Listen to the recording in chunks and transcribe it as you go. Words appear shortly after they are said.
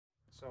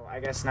So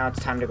I guess now it's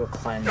time to go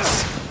cleanse.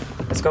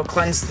 Let's go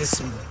cleanse this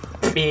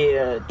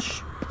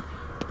bitch.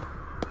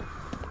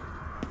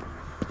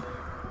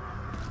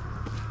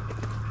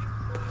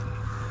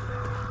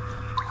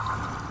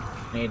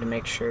 Need to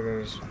make sure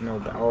there's no.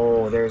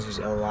 Oh, there's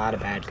a lot of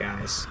bad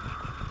guys.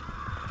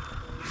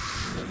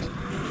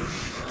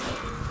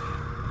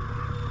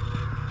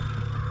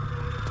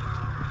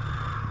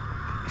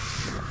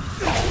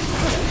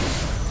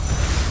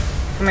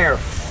 Come here,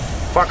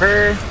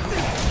 fucker.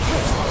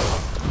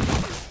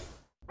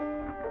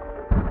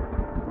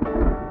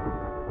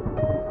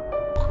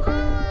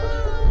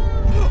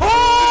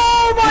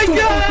 Oh my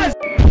god!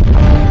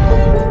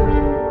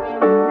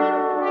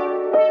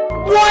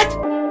 What?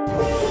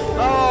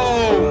 Oh.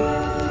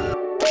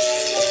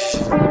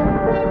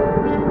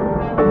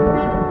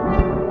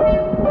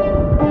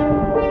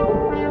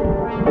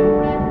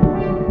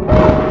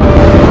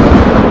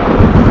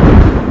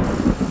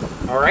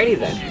 Alrighty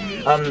then.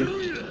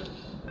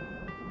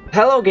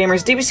 Hello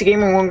gamers, DBC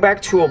Gamer, welcome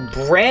back to a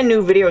brand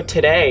new video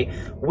today.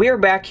 We're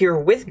back here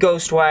with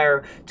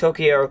Ghostwire,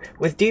 Tokyo,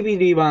 with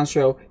DBD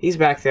Monstro. He's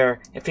back there,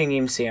 if you can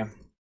even see him.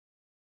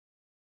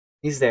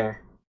 He's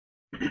there.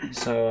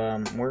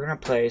 So, we're gonna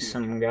play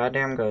some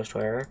goddamn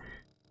Ghostwire,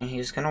 and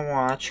he's gonna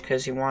watch,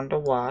 because he wanted to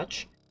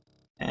watch,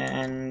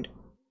 and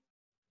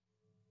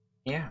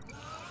yeah.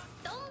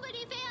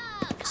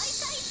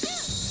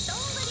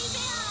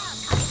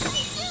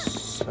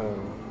 So,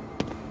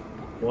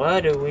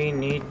 what do we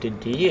need to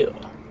do?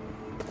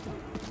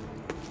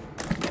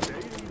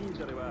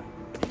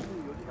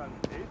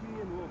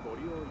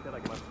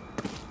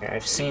 Okay,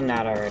 I've seen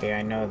that already,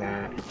 I know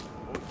that.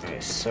 Okay,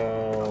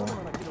 so...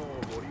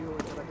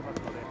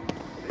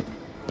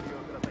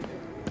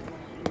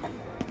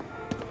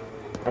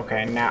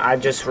 Okay, now I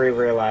just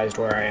re-realized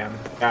where I am.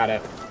 Got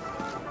it.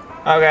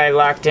 Okay,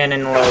 locked in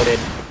and loaded.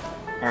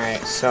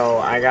 Alright, so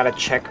I gotta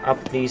check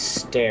up these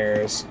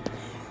stairs.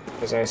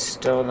 Because I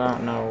still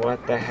don't know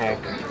what the heck.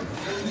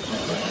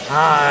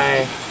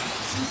 Hi!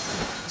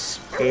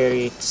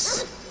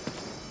 Spirits.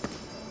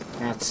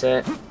 That's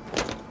it.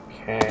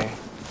 Okay.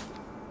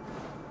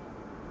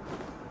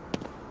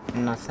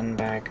 Nothing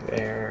back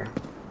there.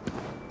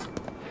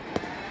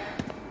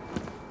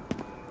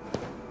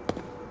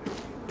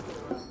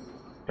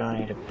 Don't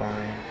need to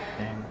buy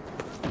anything.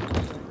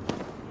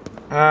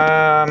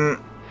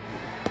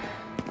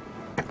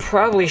 I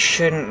probably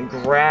shouldn't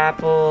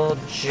grapple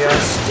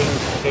just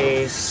in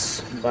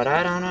case, but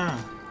I don't know.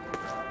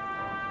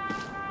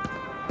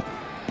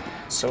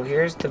 So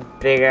here's the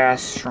big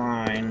ass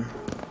shrine.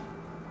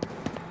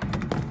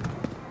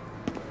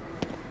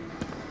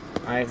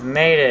 I've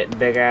made it,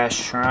 big ass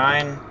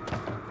shrine.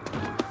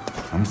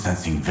 I'm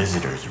sensing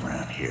visitors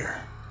around here.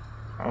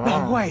 Oh.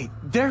 No way,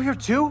 they're here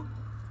too?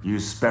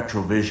 Use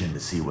spectral vision to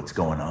see what's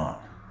going on.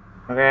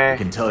 Okay. I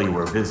can tell you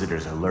where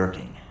visitors are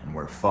lurking and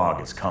where fog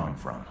is coming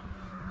from.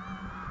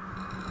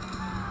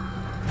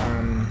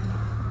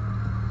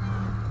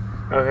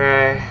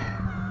 Okay.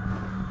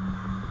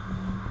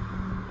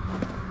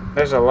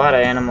 There's a lot of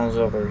animals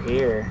over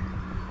here.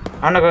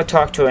 I'm gonna go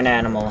talk to an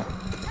animal.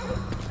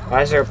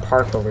 Why is there a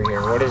park over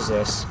here? What is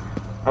this?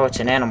 Oh, it's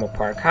an animal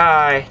park.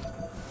 Hi!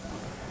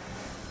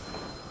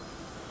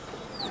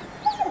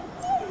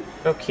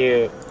 So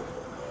cute.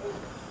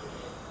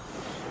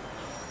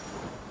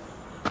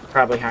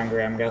 Probably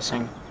hungry, I'm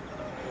guessing.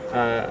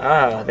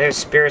 Oh, there's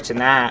spirits in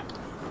that.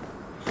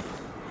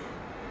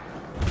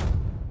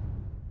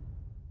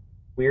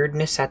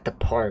 Weirdness at the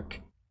park.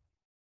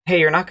 Hey,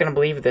 you're not gonna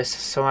believe this.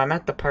 So I'm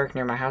at the park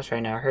near my house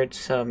right now. I heard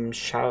some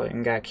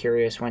shouting, got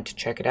curious, went to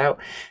check it out.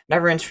 And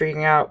everyone's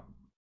freaking out,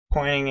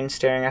 pointing and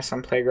staring at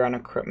some playground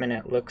equipment.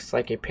 It looks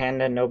like a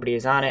panda. Nobody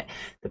is on it.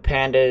 The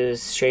panda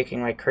is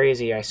shaking like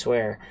crazy, I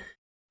swear.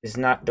 It's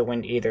not the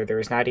wind either. There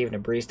is not even a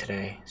breeze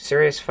today.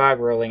 Serious fog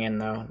rolling in,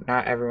 though.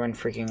 Not everyone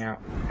freaking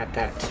out at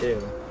that,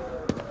 too.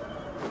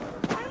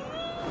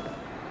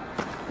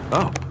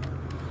 Oh,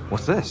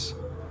 what's this?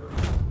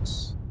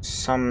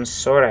 Some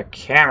sort of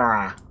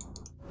camera.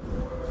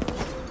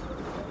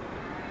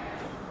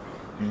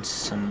 And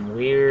some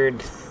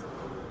weird...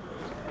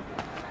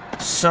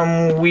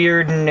 some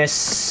weirdness.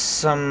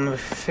 Some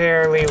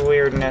fairly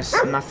weirdness.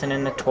 Nothing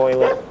in the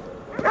toilet.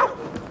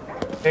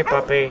 Hey,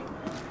 puppy.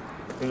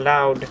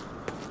 Loud.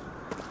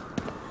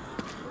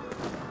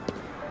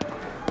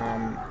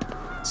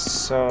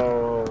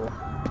 So...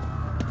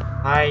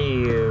 Hi,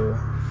 you.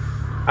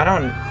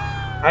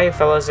 Hi,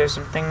 fellas. There's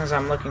some things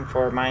I'm looking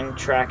for. Mind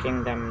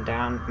tracking them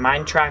down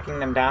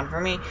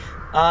for me?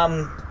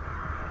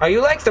 Are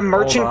you like the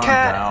merchant Hold on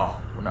cat?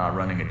 now. We're not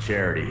running a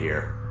charity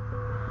here.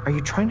 Are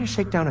you trying to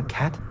shake down a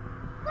cat?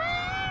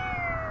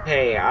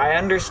 Hey, I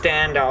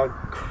understand. I'll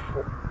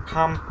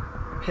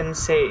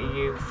compensate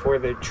you for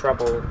the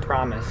trouble,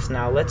 promise.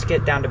 Now, let's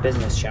get down to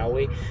business, shall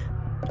we?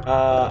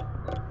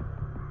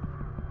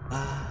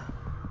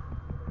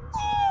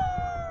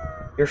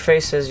 Your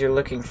face says you're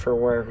looking for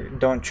work.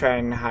 Don't try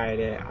and hide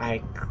it.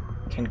 I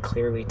can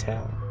clearly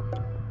tell.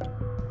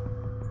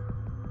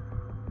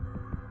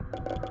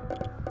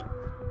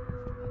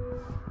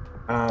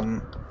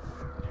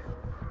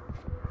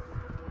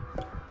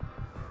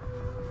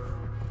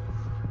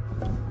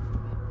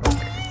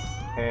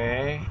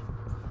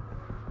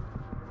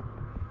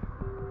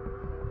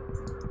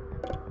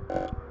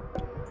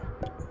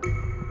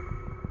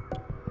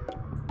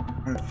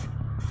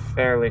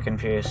 fairly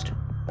confused.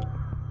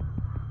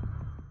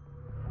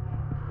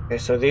 Okay,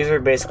 so these are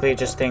basically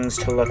just things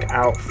to look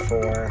out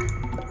for.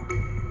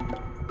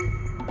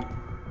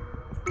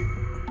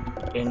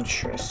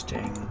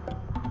 Interesting.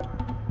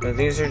 So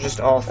these are just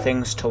all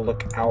things to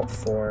look out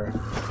for.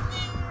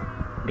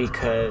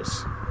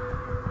 Because...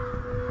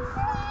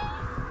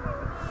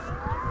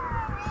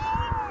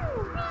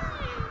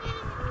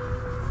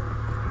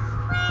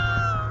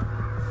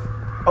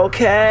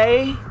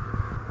 okay.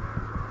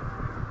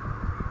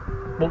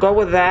 We'll go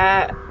with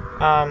that.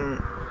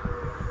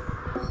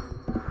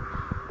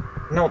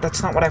 No,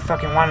 that's not what I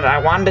fucking wanted. I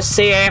wanted to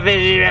see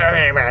everything.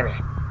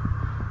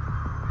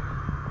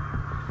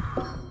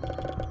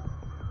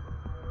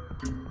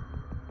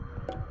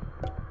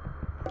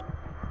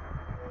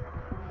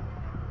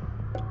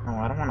 Oh,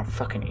 I don't want a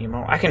fucking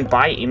emote. I can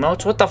buy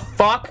emotes? What the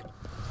fuck?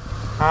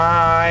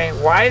 Hi.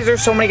 Why is there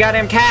so many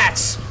goddamn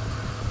cats?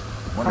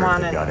 Wonder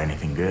if they got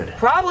anything good.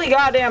 Probably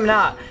goddamn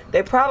not.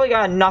 They probably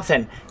got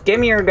nothing. Give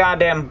me your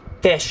goddamn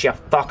fish, you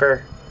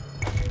fucker.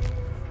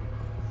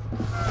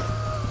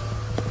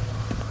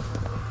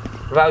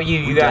 What about you?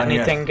 You got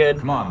anything good?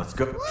 Come on, let's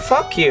go.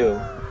 Fuck you.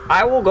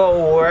 I will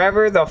go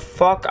wherever the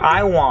fuck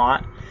I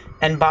want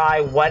and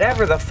buy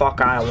whatever the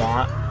fuck I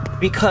want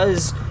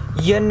because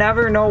you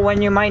never know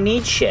when you might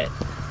need shit.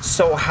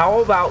 So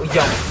how about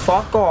you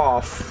fuck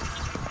off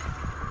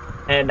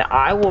and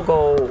I will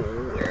go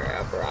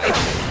wherever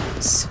I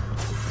please.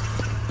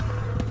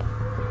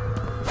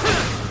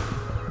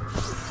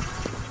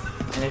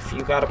 And if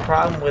you got a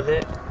problem with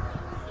it,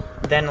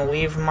 then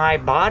leave my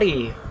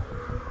body.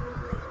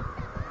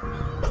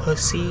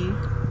 Pussy.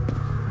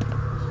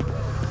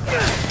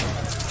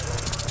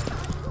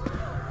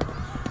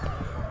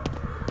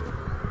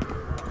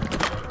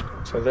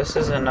 So this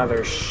is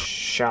another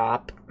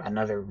shop.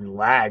 Another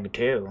lag,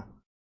 too.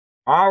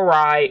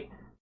 Alright.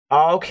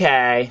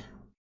 Okay.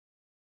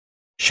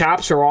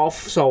 Shops are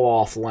also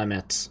off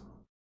limits.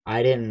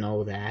 I didn't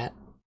know that.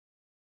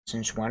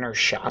 Since when are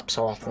shops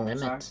off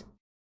limits?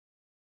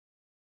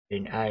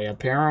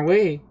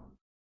 Apparently.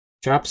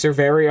 Shops are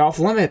very off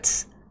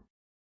limits.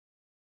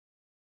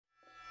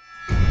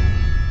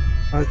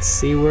 Let's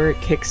see where it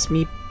kicks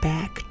me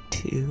back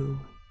to.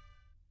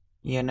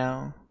 You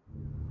know?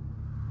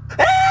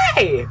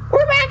 Hey!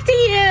 We're back to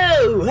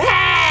you!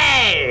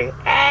 Hey!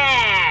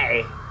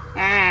 Hey!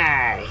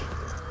 Hey!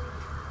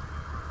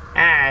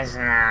 That's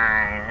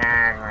nice.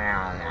 That's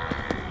real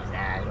nice.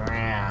 That's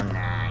real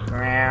nice.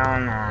 Real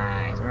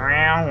nice.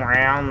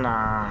 Real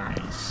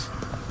nice.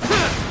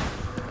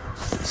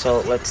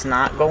 So let's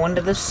not go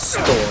into the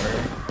store.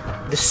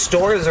 The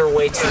stores are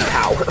way too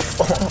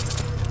powerful.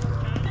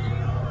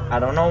 I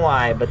don't know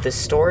why, but the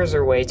stores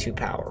are way too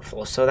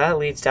powerful. So that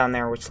leads down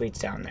there, which leads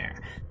down there.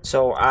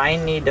 So I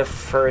need to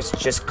first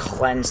just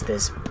cleanse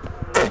this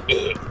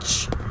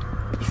bitch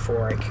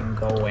before I can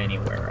go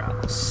anywhere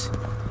else.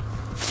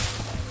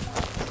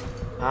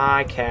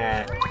 Hi,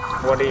 cat.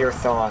 What are your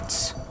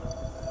thoughts?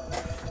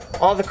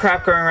 All the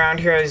crap going around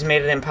here has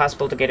made it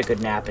impossible to get a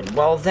good nap in.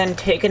 Well, then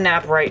take a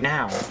nap right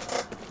now.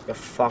 You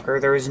fucker,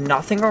 there is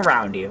nothing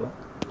around you.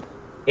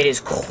 It is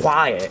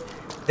quiet.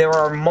 There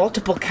are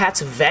multiple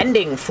cats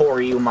vending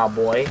for you, my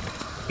boy.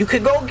 You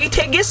could go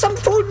get some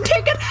food and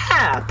take a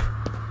nap.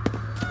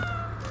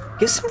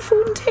 Get some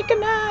food and take a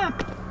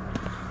nap.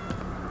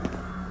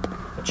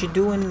 What you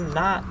doing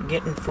not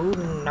getting food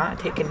and not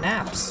taking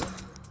naps?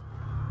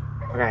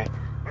 Okay.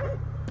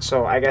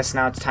 So, I guess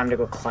now it's time to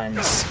go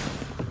cleanse.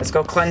 Let's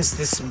go cleanse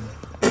this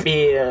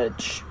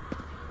bitch.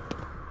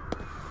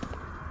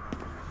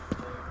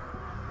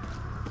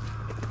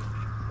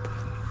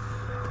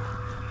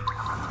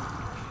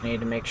 I need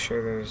to make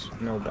sure there's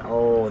no...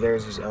 Oh,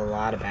 there's a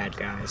lot of bad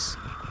guys.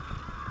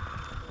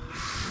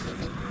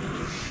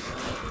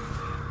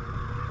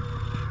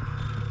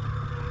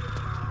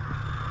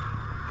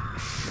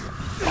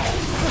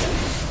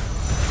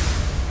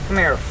 Come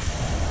here,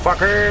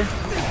 fucker.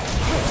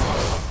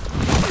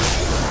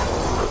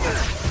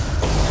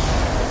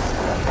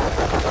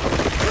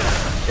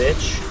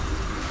 Bitch.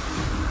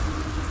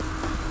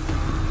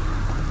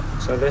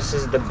 So this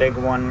is the big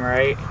one,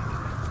 right?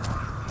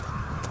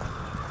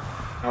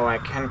 Oh, I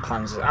can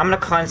cleanse it. I'm gonna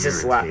cleanse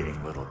this last.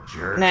 Little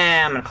jerk.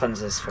 Nah, I'm gonna cleanse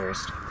this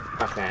first.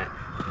 Fuck that.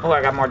 Oh,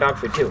 I got more dog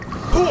food too.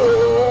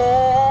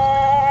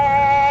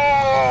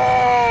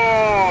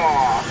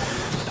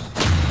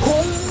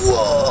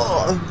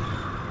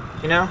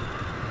 You know?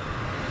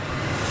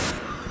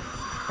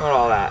 Look at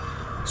all that.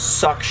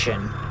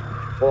 Suction.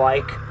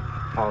 Like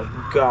a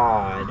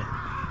god.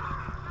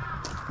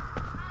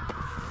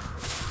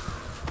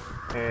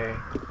 Okay.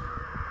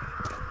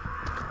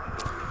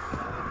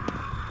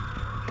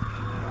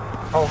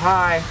 Oh,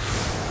 hi.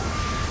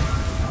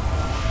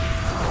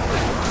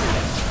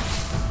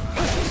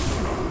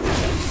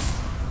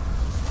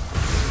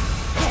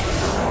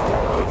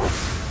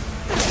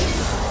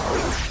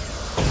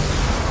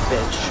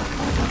 Bitch.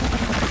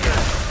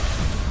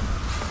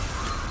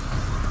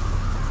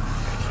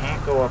 I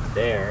can't go up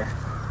there.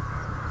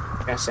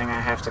 Guessing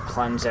I have to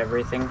cleanse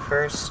everything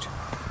first.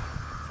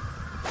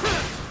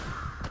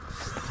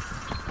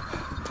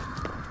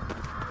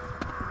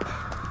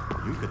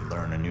 You could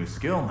learn a new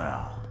skill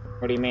now.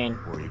 What do you mean?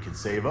 Or you could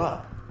save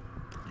up.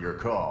 Your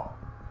call.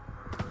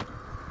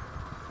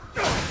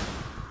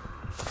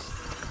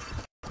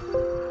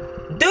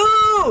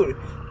 Dude!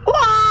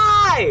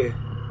 Why?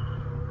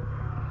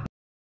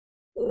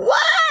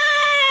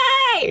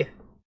 Why?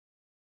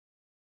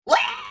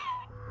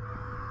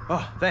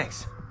 Oh,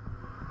 thanks.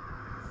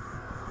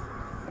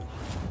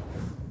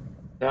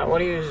 Is that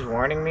what he was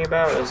warning me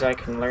about? Is I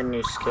can learn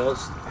new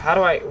skills? How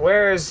do I...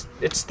 Where is...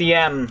 It's the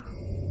M.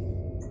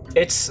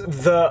 It's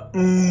the...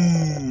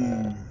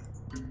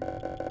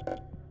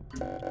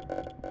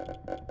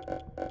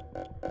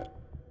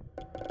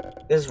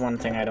 This is one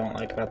thing I don't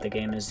like about the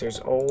game, is there's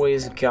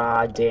always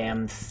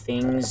goddamn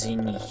things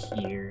in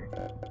here.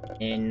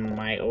 And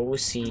my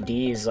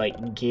OCD is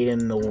like, get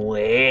in the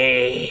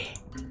way.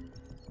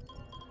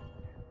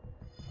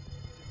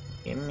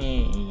 Give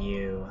me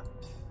you.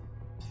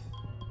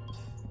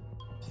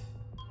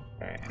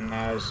 Alright, and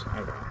that was...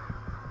 Okay.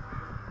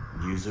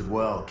 Use it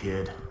well,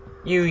 kid.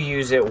 You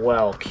use it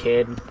well,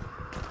 kid.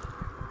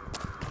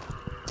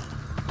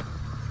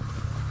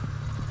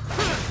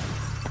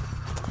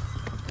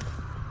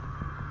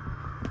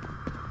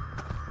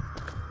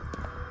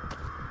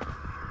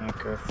 Can't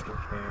go through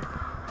there.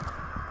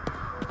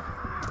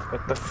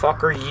 What the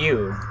fuck are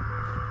you?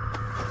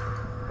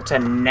 It's a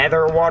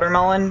nether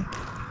watermelon?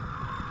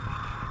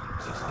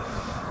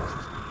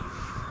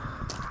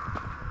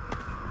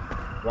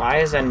 Why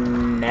is a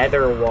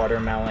nether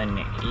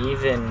watermelon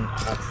even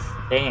a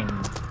thing?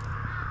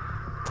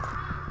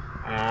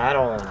 At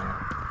all.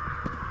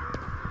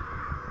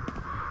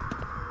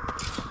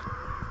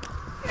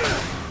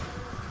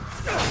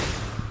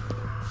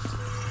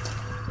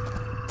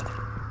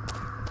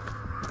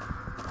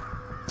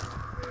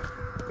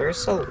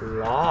 There's a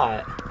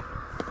lot.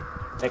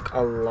 Like,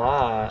 a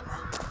lot.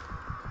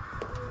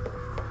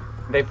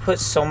 They put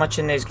so much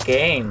in this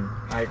game.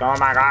 Like, oh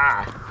my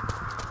god.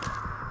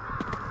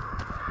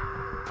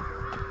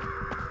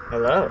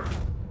 Hello.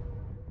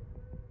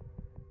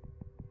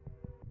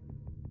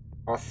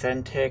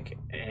 Authentic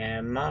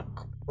Emma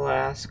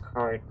class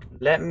card.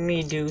 Let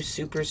me do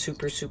super,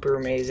 super, super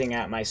amazing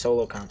at my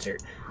solo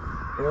concert.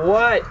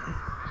 What?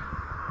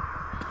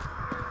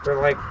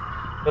 They're like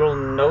little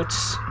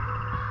notes.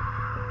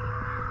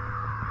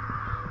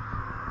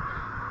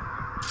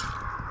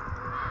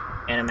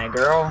 Anime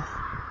girl.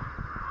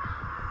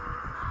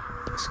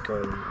 Let's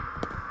go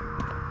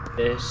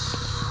this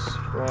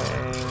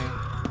way.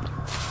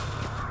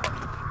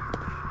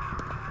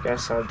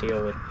 Guess I'll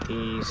deal with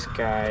these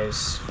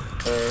guys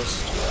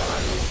first.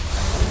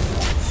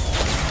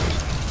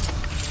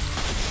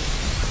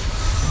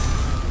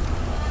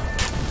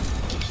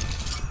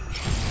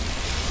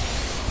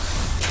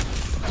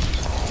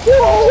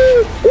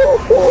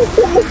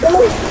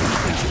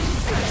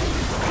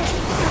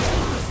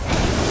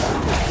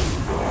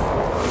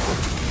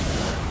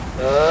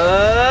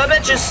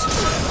 Bitches!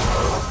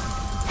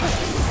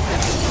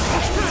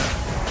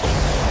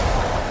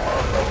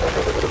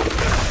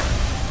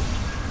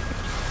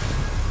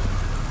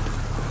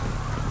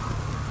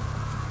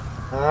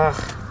 Ugh.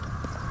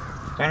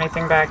 Is there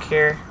anything back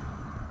here?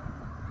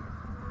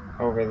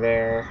 Over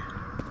there.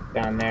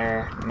 Down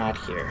there. Not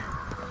here.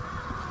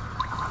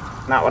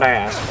 Not what I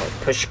asked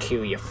for. Push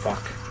Q, you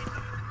fuck.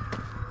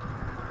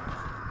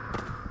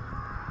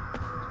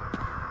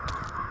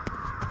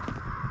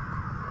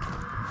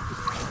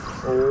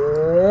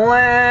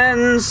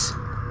 Cleanse!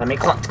 Let me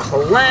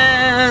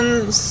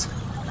cleanse!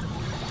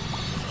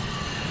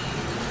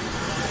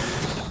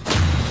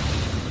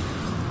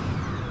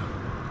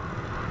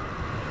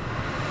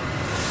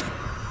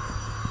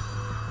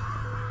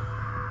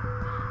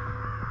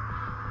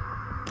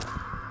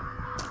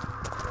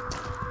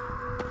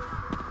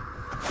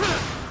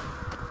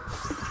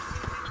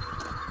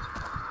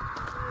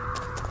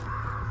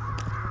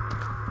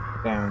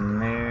 Down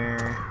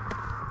there.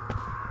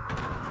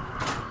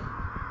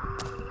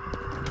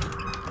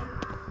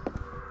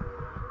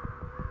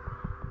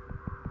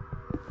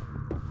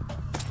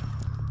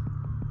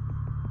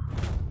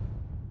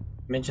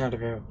 Image not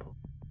available.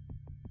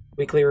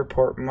 Weekly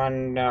report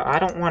Monday. I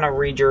don't want to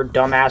read your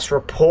dumbass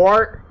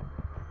report.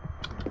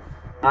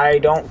 I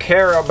don't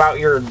care about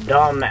your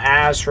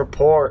dumbass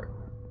report.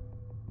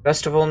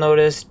 Festival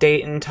notice,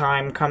 date and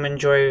time. Come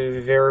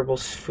enjoy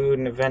variables, food,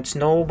 and events.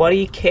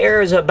 Nobody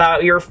cares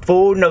about your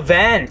food and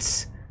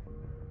events.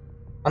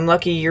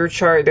 Unlucky year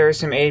chart. There's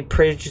some aid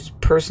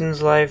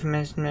person's life.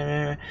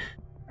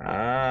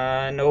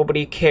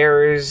 Nobody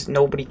cares.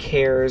 Nobody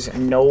cares.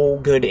 No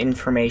good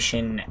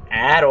information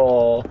at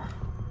all.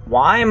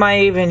 Why am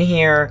I even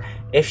here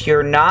if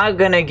you're not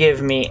gonna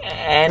give me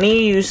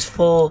any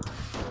useful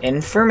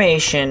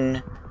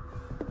information?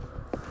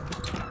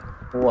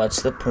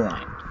 What's the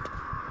point?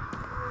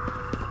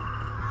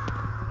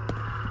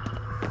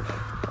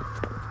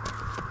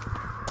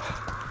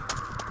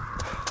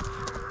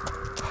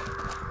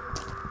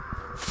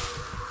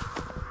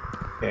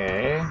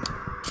 Okay.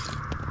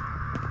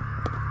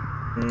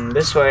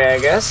 This way, I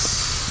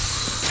guess.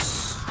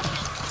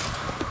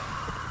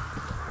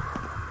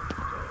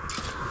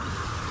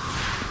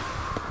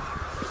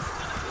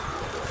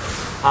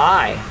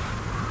 Hi.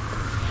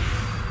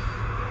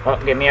 Oh,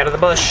 get me out of the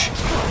bush.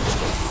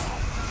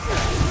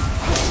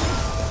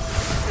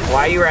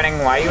 Why are you running?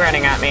 Why are you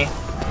running at me?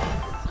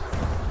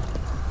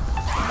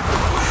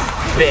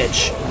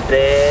 Bitch.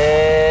 Bitch.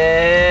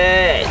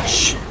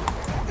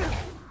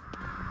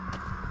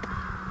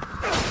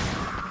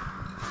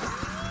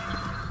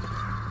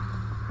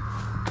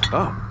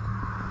 Oh,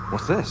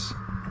 what's this?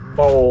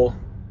 Bowl.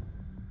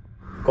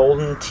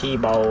 Golden tea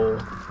bowl.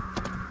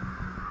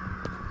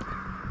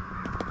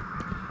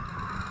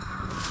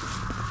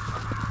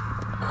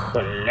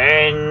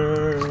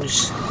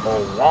 Cleanse.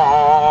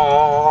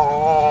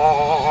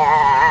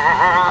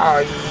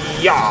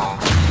 Yeah.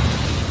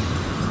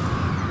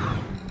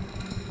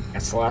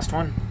 That's the last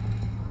one.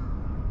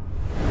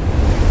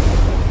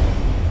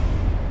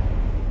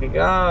 Here we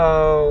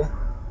go.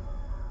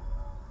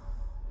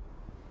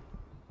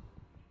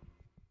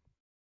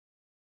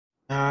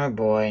 Oh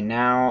boy,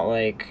 now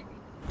like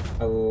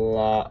a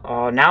lot.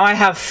 Oh, now I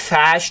have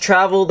fast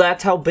travel.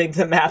 That's how big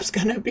the map's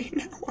gonna be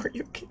now. Are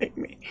you kidding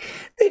me?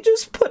 They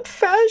just put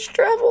fast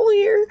travel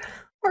here.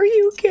 Are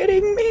you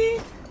kidding me?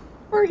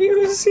 Are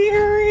you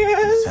serious?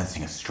 I'm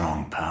sensing a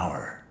strong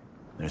power.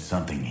 There's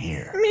something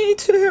here. Me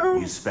too.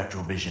 Use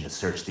spectral vision to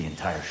search the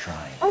entire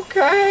shrine.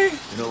 Okay.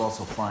 It'll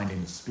also find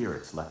any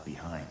spirits left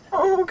behind.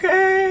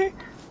 Okay.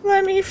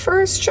 Let me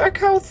first check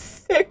how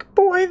thick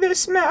boy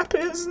this map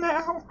is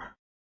now.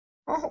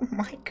 Oh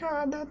my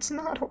god, that's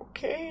not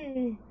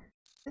okay.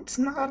 It's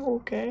not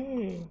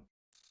okay.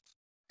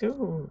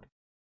 Dude.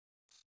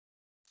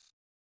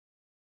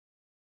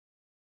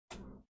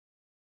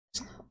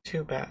 It's not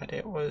too bad.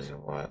 It was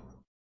what?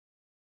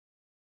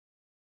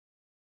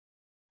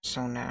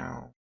 So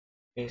now,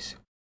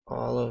 basically,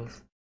 all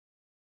of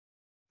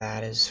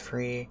that is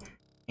free,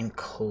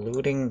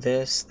 including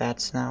this,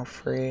 that's now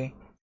free.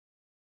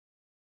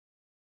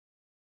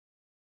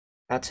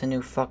 That's a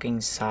new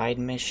fucking side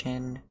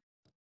mission.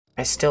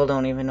 I still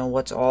don't even know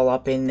what's all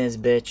up in this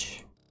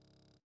bitch.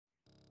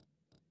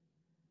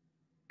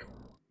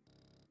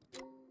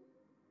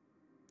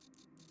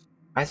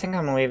 I think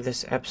I'm gonna leave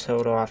this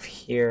episode off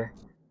here.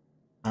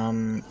 I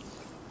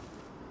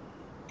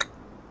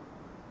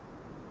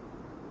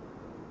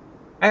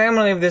think I'm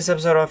gonna leave this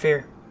episode off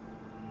here.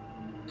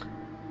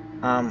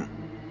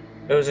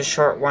 It was a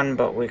short one,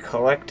 but we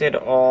collected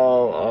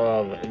all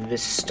of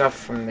this stuff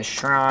from the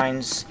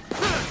shrines.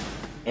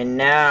 And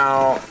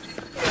now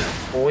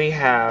we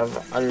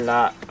have a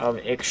lot of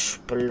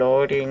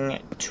exploring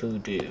to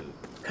do.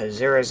 Because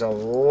there is a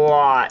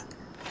lot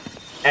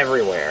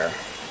everywhere.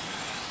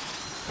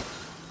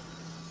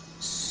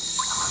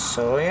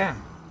 So yeah.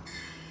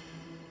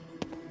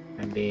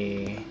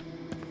 Maybe...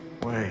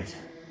 Wait.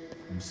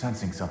 I'm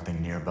sensing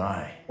something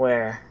nearby.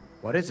 Where?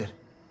 What is it?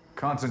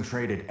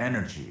 Concentrated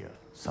energy of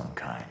some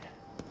kind.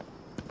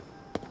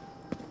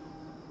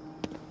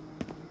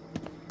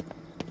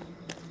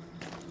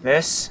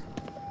 This?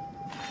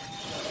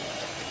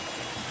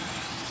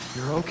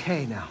 You're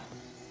okay now.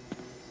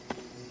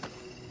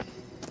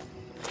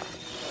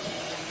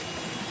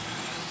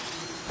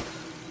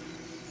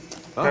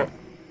 Oh,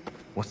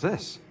 what's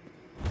this?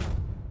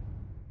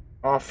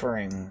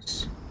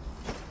 Offerings.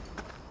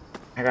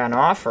 I got an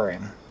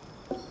offering.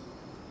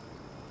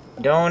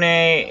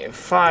 Donate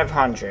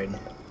 500.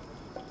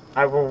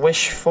 I will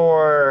wish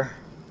for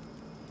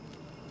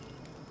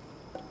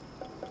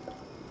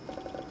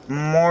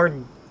more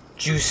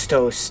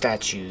Justo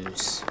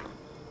statues.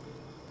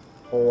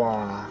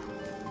 Wow.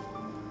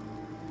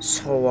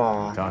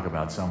 So, Talk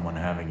about someone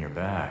having your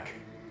back.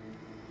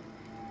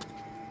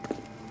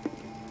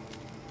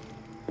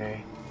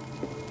 okay.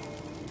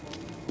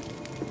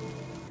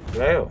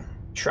 Hello.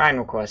 Shrine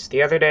request.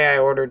 The other day I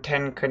ordered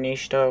 10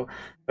 Kanisto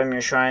from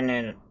your shrine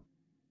and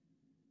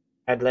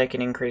I'd like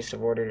an increase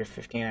of order to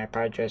 15. I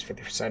apologize for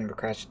the sudden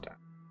request.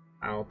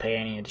 I will pay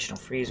any additional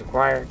fees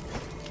required.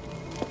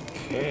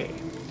 Okay.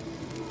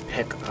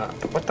 Pick up.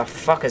 What the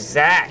fuck is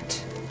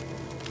that?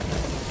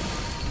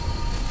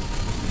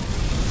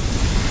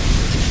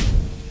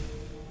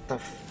 The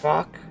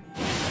fuck?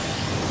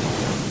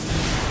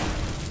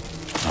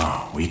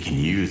 Oh, we can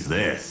use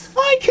this.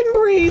 I can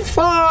breathe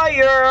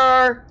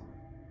fire!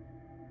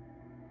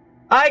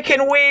 I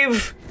can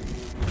weave...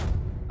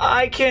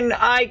 I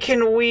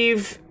can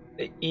weave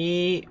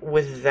E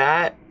with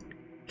that.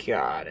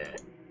 Got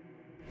it.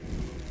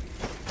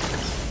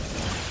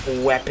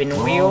 Weapon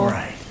wheel?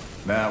 Alright.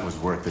 That was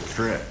worth the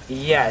trip.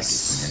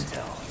 Yes.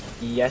 Intel.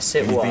 Yes,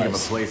 it Can you was. think of a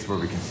place where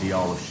we can see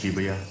all of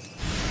Shibuya?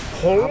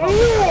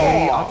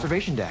 The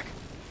observation deck.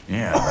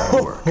 Yeah,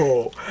 that'll work.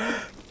 Oh,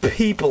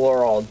 people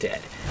are all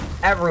dead.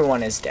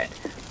 Everyone is dead.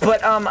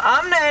 But I'm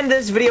gonna end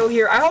this video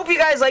here. I hope you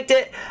guys liked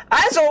it.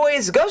 As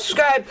always, go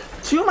subscribe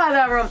to my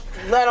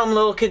Let 'em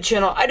Little Kid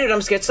channel. I do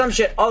dumb skits, some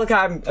shit all the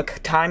time. Go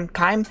check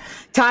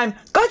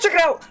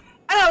it out,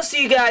 and I'll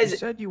see you guys. You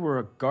said you were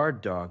a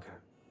guard dog.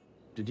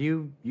 Did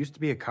you used to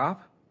be a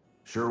cop?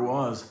 Sure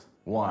was.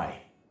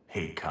 Why?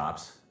 Hate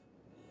cops.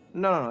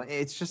 No.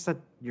 It's just that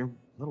you're a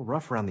little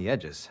rough around the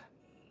edges.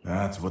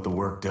 That's what the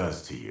work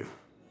does to you.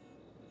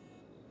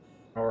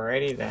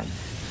 Alrighty then.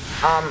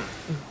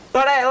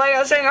 But like I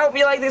was saying, I hope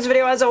you like this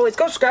video. As always,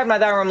 go subscribe to my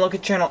That Room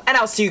Look channel, and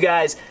I'll see you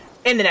guys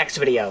in the next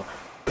video.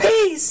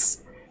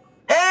 Peace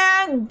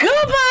and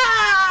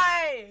goodbye!